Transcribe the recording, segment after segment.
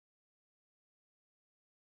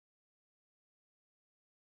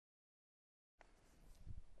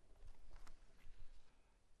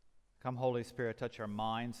Come, Holy Spirit, touch our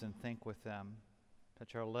minds and think with them.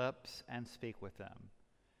 Touch our lips and speak with them.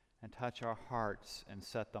 And touch our hearts and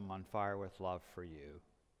set them on fire with love for you.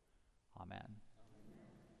 Amen.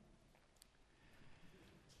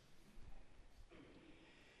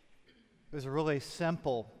 It was a really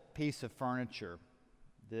simple piece of furniture,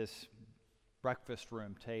 this breakfast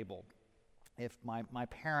room table. If my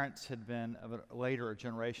parents had been of a later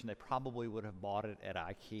generation, they probably would have bought it at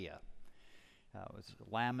IKEA. It was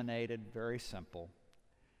laminated, very simple.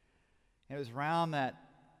 And it was around that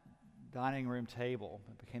dining room table,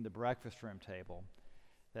 it became the breakfast room table,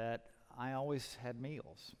 that I always had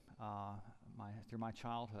meals through my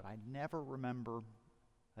childhood. I never remember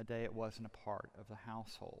a day it wasn't a part of the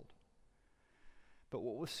household. But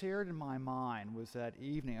what was seared in my mind was that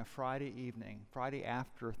evening, a Friday evening, Friday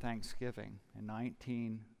after Thanksgiving in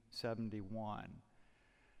 1971,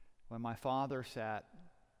 when my father sat,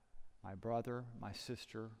 my brother, my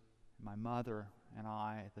sister, my mother, and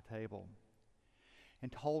I at the table,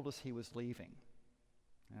 and told us he was leaving.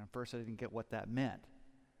 And at first I didn't get what that meant.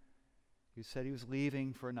 He said he was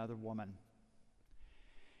leaving for another woman.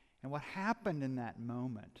 And what happened in that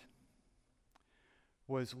moment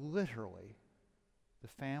was literally the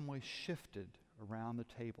family shifted around the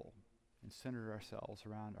table and centered ourselves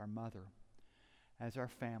around our mother as our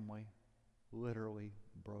family literally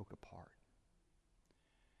broke apart.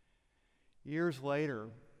 Years later,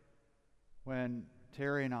 when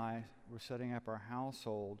Terry and I were setting up our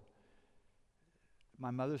household, my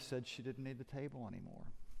mother said she didn't need the table anymore,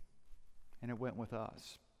 and it went with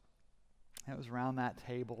us. And it was around that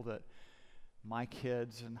table that my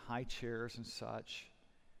kids and high chairs and such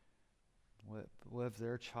lived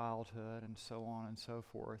their childhood and so on and so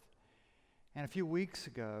forth. And a few weeks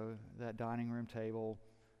ago, that dining room table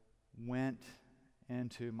went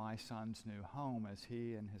into my son's new home as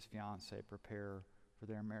he and his fiancée prepare for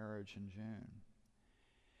their marriage in June.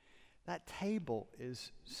 That table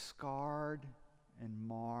is scarred and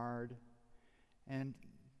marred and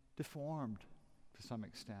deformed to some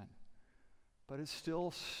extent, but it's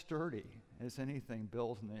still sturdy as anything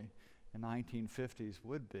built in the 1950s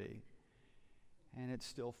would be, and it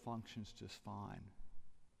still functions just fine.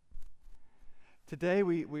 Today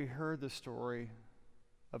we heard the story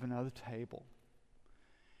of another table,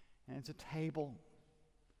 and it's a table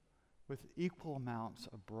with equal amounts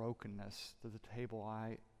of brokenness to the table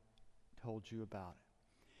I told you about.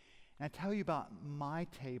 And I tell you about my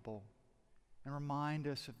table and remind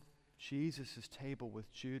us of Jesus' table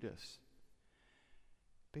with Judas.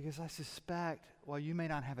 Because I suspect, while you may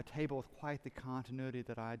not have a table with quite the continuity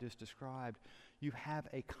that I just described, you have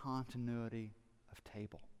a continuity of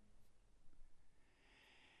table.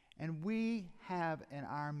 And we have in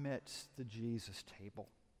our midst the Jesus table,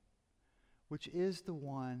 which is the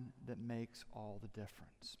one that makes all the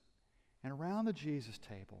difference. And around the Jesus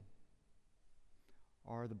table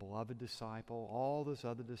are the beloved disciple, all those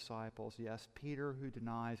other disciples, yes, Peter who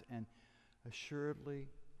denies, and assuredly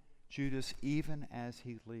Judas, even as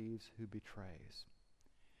he leaves, who betrays.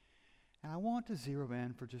 And I want to zero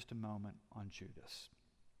in for just a moment on Judas.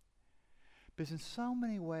 Because in so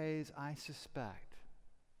many ways, I suspect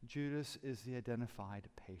Judas is the identified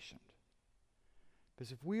patient.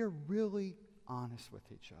 Because if we are really honest with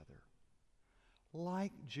each other,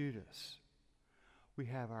 like Judas, we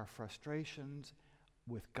have our frustrations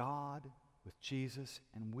with God, with Jesus,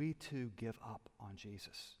 and we too give up on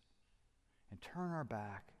Jesus and turn our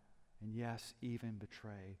back and, yes, even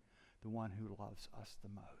betray the one who loves us the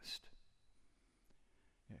most.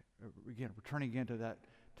 Again, returning again to that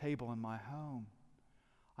table in my home,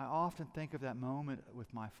 I often think of that moment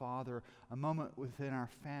with my father, a moment within our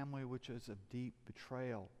family which is of deep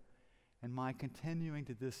betrayal, and my continuing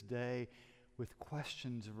to this day with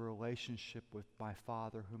questions of a relationship with my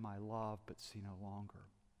father whom I love but see no longer.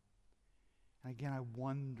 And again, I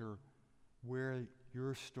wonder where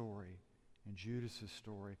your story and Judas'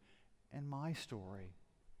 story and my story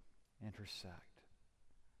intersect.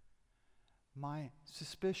 My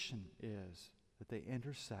suspicion is that they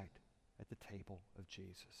intersect at the table of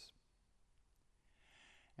Jesus.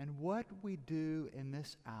 And what we do in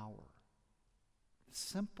this hour, the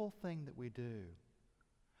simple thing that we do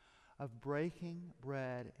of breaking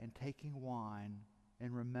bread and taking wine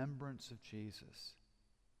in remembrance of Jesus,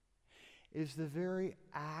 is the very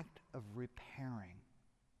act of repairing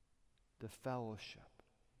the fellowship.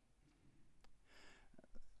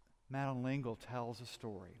 Madeline L'Engle tells a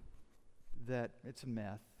story that it's a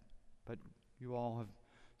myth, but you all have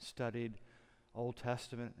studied Old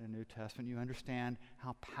Testament and New Testament. You understand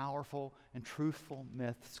how powerful and truthful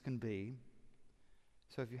myths can be.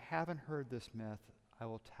 So if you haven't heard this myth, I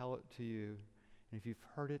will tell it to you And if you've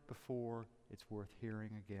heard it before, it's worth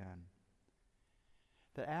hearing again.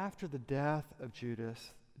 That after the death of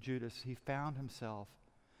Judas, he found himself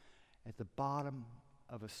at the bottom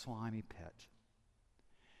of a slimy pit.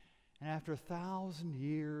 And after 1,000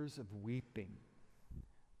 years of weeping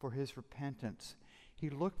for his repentance, he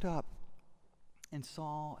looked up and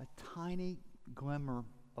saw a tiny glimmer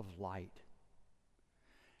of light.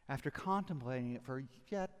 After contemplating it for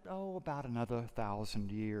yet, about another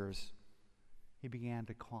 1,000 years, he began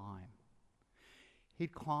to climb.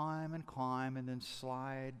 He'd climb and then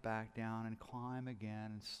slide back down and climb again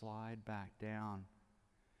and slide back down.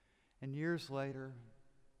 And years later,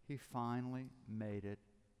 he finally made it.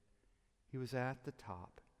 He was at the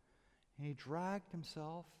top, and he dragged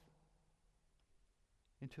himself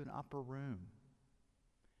into an upper room.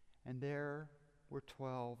 And there were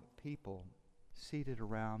 12 people seated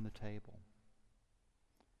around the table.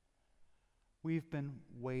 "We've been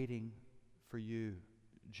waiting for you,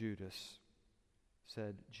 Judas,"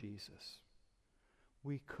 said Jesus.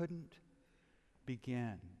 "We couldn't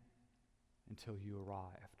begin until you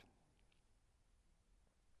arrived."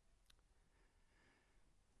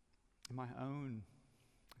 In my own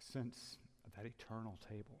sense of that eternal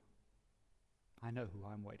table, I know who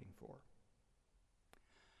I'm waiting for.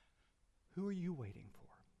 Who are you waiting for?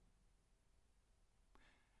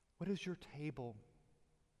 What does your table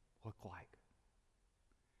look like?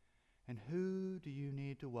 And who do you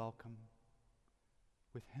need to welcome?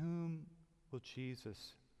 With whom will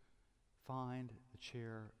Jesus find the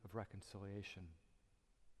chair of reconciliation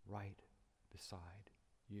right beside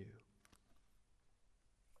you?